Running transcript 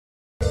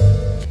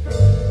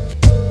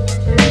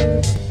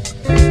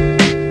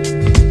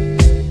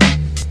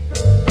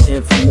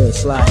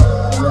It's like,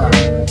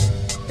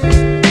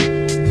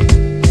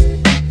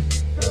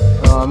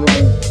 oh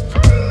man,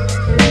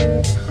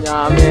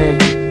 nah man,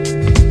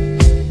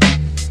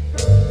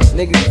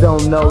 niggas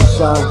don't know,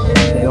 son.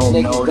 They don't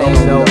know, they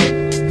don't know.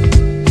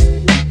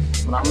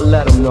 But I'ma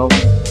let them know.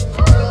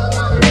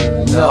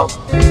 No.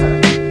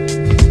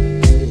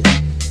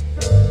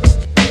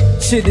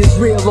 Shit is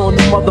real on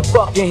the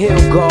motherfucking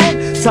hill guard.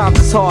 Times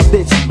is hard,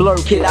 bitch, blur,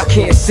 kid, I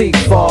can't see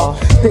far.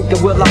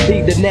 Thinking will I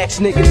be the next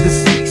nigga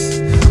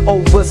deceased?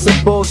 Over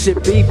some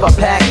bullshit beef, I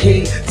pack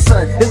heat.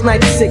 Son, it's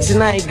 96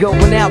 and I ain't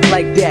going out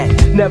like that.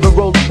 Never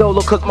roll the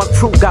dolo cause my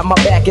crew got my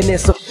back and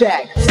it's a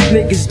fact.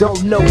 Niggas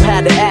don't know how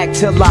to act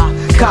till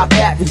I cop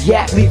back,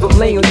 react, leave them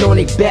laying on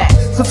their back.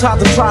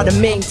 Sometimes I try to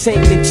maintain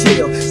and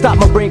chill, stop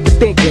my brain for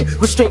thinking,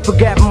 restraint for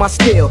grabbing my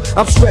steel.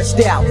 I'm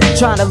stressed out,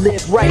 trying to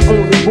live right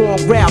on the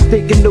wrong route,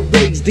 thinking the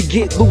ways to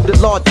get loot a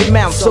large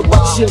amount. So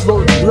I chill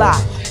on the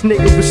block.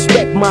 Nigga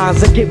respect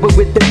mines, I give it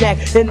with the neck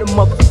and the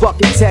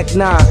motherfucking Tech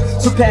 9.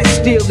 So pack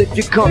steel if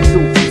you come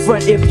through,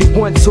 front if you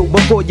want to.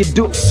 Before you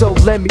do so,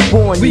 let me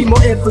warn you. Be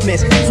more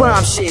infamous,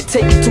 crime shit,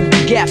 take it to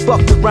the gap, fuck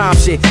the rhyme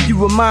shit. You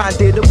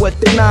reminded of what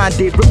the 9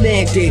 did,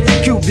 remanded.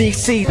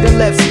 QBC, the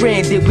left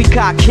stranded, we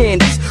caught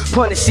candies,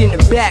 punishing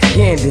and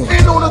backhanded.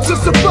 In order to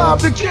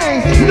survive the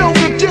game, know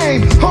the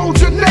game,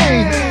 hold your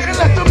name, and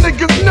let them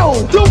niggas know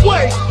the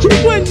way to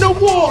win the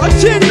war,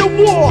 attend the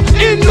war,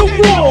 in the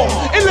war,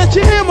 and let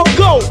your hammer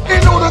go.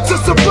 In order to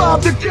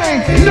survive the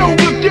game, know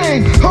the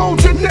game,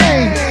 hold your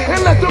name,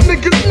 and let them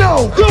niggas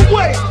know the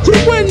way to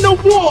win the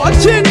war,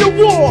 attend the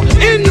war,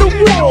 in the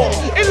war,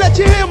 and let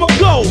your hammer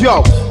go.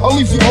 Yo, I'll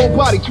leave your whole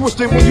body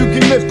twisted when you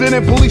get lifted,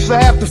 and police I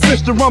have to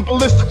fist the run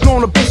ballistic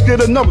on a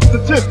biscuit, another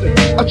statistic.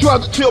 I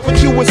tried to chill but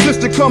you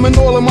insisted, coming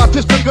all in my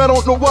district. I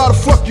don't know why the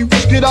fuck you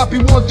risk it. I be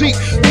one deep,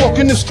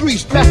 walking the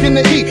streets, back in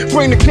the heat,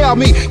 bring the cow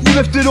meat. You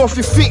lift it off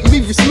your feet,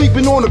 leave you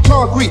sleeping on the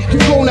concrete. You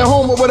going at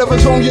home or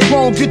whatever's on your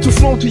bone, get you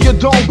flown to your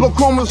dome. Blow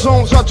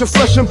chromosomes out your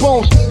flesh and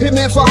bones.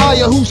 Hitman for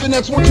hire, who's the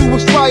next one to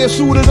expire?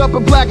 Suited up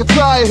in black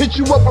attire, hit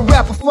you up with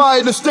rapid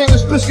fire. The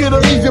stainless biscuit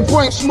will leave your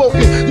brain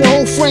smoking, your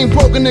whole frame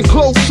broken and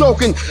clothes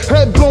soaking,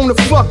 head blown the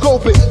fuck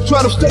open.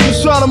 Try to step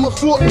inside of my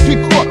fort and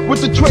be caught with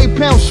the tray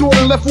pound short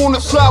and left on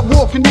the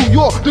sidewalk in New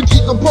York. To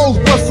keep the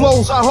bows, blood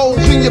flows, eye holes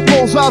in your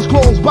pose, eyes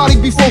closed, body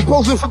before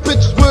posing for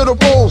pictures with the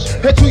rolls.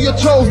 Head to your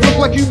toes, look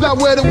like you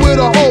got wetted with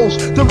the hose.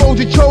 The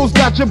road you chose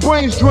got your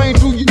brains drained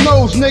through your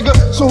nose, nigga.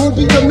 So who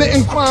be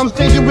committing crimes?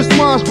 Dangerous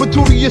minds, but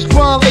to your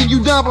spine, lay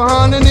you down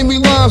behind enemy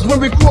lines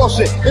when we cross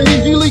it, and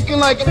leave you leaking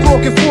like a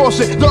broken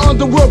faucet. The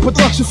underworld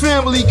production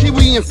family,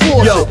 Kiwi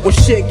enforce it. Yo, when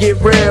shit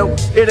get real,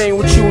 it ain't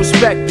what you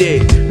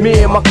expected. Me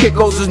and my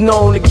kickos is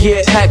known to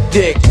get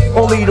hectic.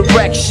 Only the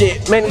wreck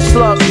shit, many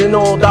slugs in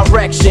all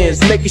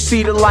directions. Make you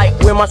see the light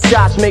when my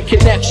shots make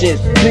connections.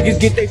 Niggas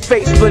get their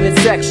face split in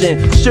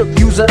section. Shook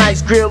using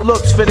ice grill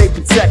looks for their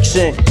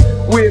protection.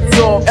 We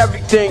absorb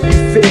everything you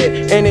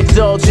fear and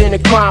indulge in a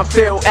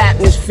crime-filled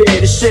atmosphere.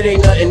 This shit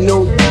ain't nothing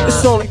new.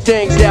 It's only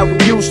things that we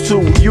used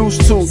to.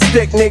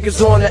 Stick niggas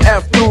on the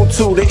F through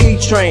to the E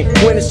train.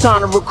 When it's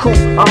time to recruit,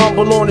 I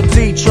humble on the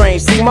D train.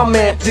 See my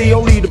man D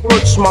only to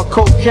purchase my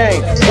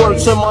cocaine. Word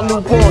to my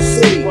newborn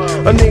seed.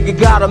 A nigga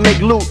gotta make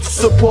loot to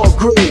support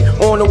greed.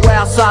 On the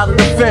wild side of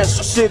the fence,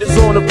 so shit is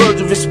on the verge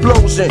of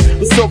explosion.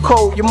 It's so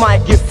cold you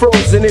might get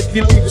frozen if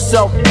you leave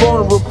yourself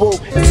vulnerable.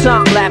 It's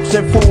time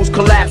lapsing, fools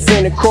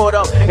collapsing and caught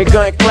up and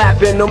gun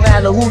clapping. No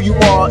matter who you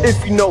are,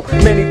 if you know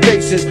many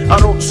faces, I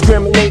don't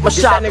discriminate. My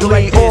shot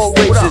bleed all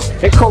races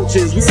and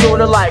coaches. We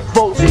sorta like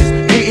vultures,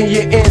 eating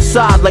your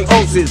inside like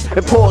oases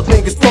and poor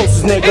niggas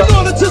posters, nigga. In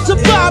order to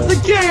survive the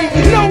game,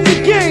 know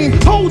the game,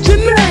 hold your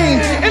name,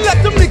 and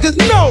let them niggas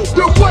know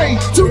the way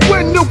to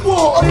win the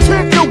war,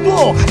 attend the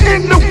war,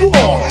 in the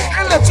war,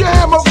 and let your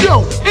hammer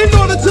go. In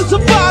order to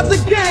survive the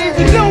game,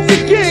 know the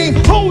game,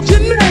 hold your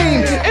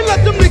name, and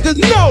let them niggas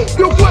know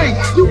the way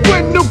to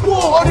win the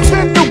war,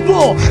 attend the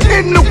war,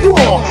 in the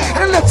war,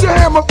 and let your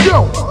hammer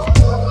go.